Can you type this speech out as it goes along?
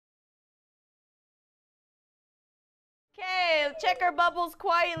Okay, check our bubbles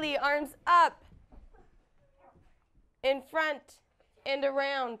quietly. Arms up, in front, and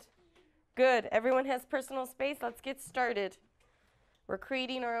around. Good. Everyone has personal space. Let's get started. We're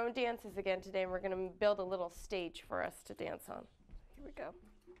creating our own dances again today, and we're going to build a little stage for us to dance on. Here we go.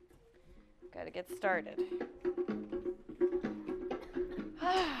 Got to get started.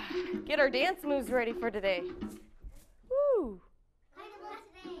 Get our dance moves ready for today. Woo!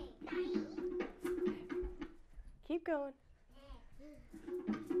 Keep going.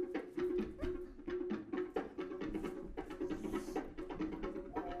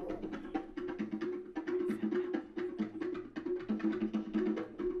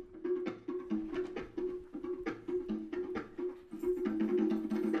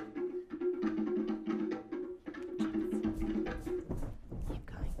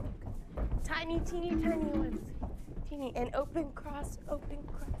 Tiny, teeny, tiny ones. Teeny, and open, cross, open,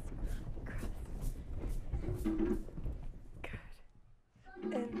 cross, cross. Good.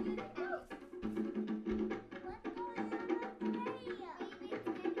 And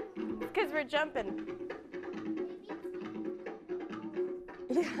because we're jumping.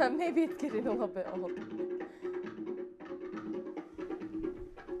 Yeah, maybe it's getting a little bit old.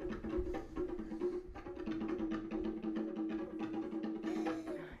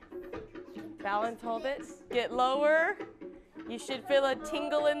 Balance, hold it. Get lower. You should feel a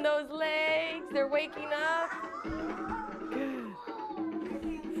tingle in those legs. They're waking up. Good.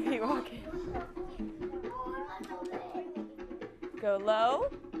 Keep walking. Go low.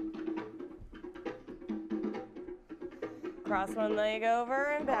 Cross one leg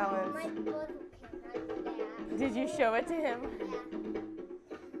over and balance. Did you show it to him?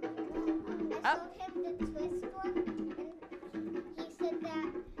 I showed him the twist one, and he said that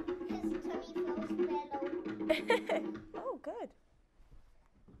his tummy feels better. Oh, good.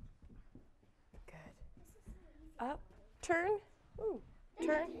 Good. Up, turn. Ooh,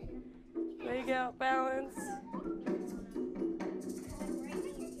 turn. There you go, balance.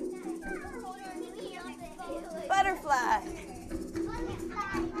 Butterfly. I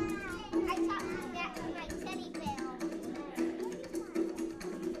taught that to my teddy bear.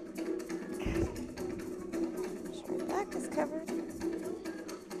 Your back is covered.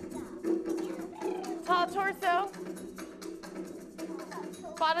 Tall torso.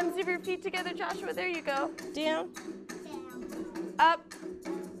 Bottoms of your feet together, Joshua. There you go. Down. Up.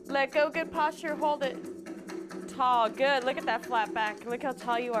 Let go. Good posture. Hold it. Tall. Good. Look at that flat back. Look how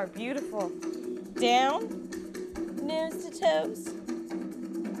tall you are. Beautiful. Down. Nose to toes.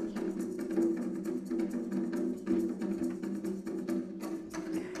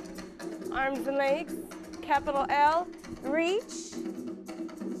 Arms and legs. Capital L. Reach.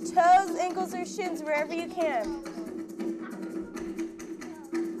 Toes, ankles, or shins, wherever you can.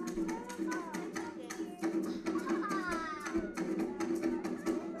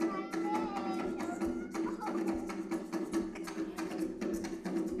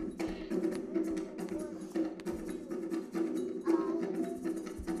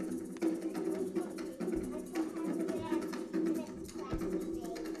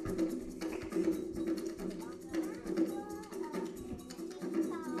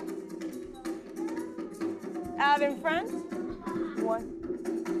 Out in front. 1,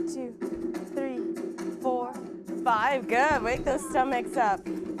 2, 3, 4, 5. Good. Wake those stomachs up.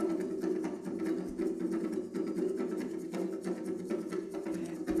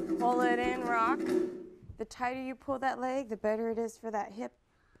 Pull it in, rock. The tighter you pull that leg, the better it is for that hip.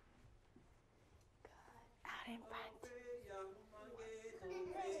 Good. Out in front.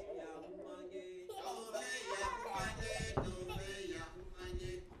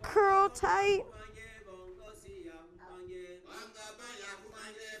 Curl tight.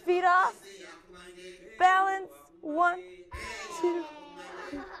 Feet off. Balance. 1, 2.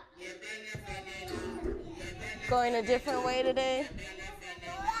 Going a different way today.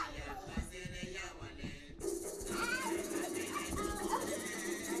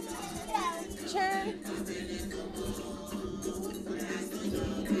 Turn.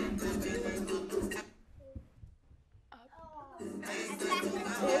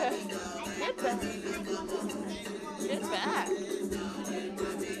 Yeah. Get back. Get back.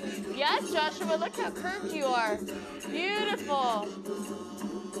 Yes, Joshua, look how curved you are. Beautiful.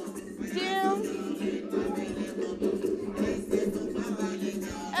 Down.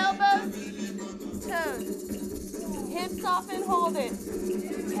 Elbows, toes. Hips off and hold it.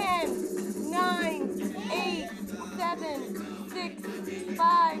 10, 9, 8, 7, 6,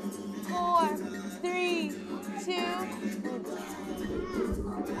 5, 4, 3, 2.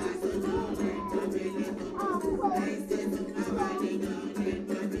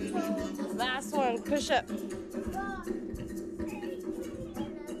 Last one, push up.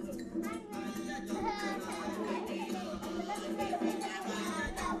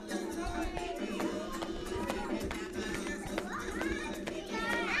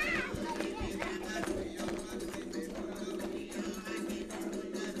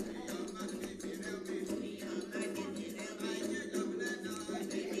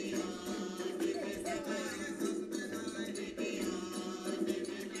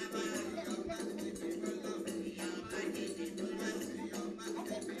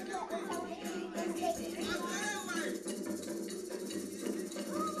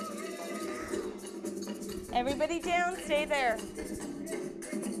 Everybody down, stay there.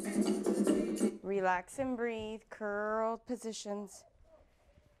 Relax and breathe, curled positions.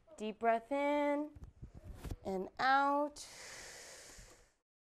 Deep breath in and out.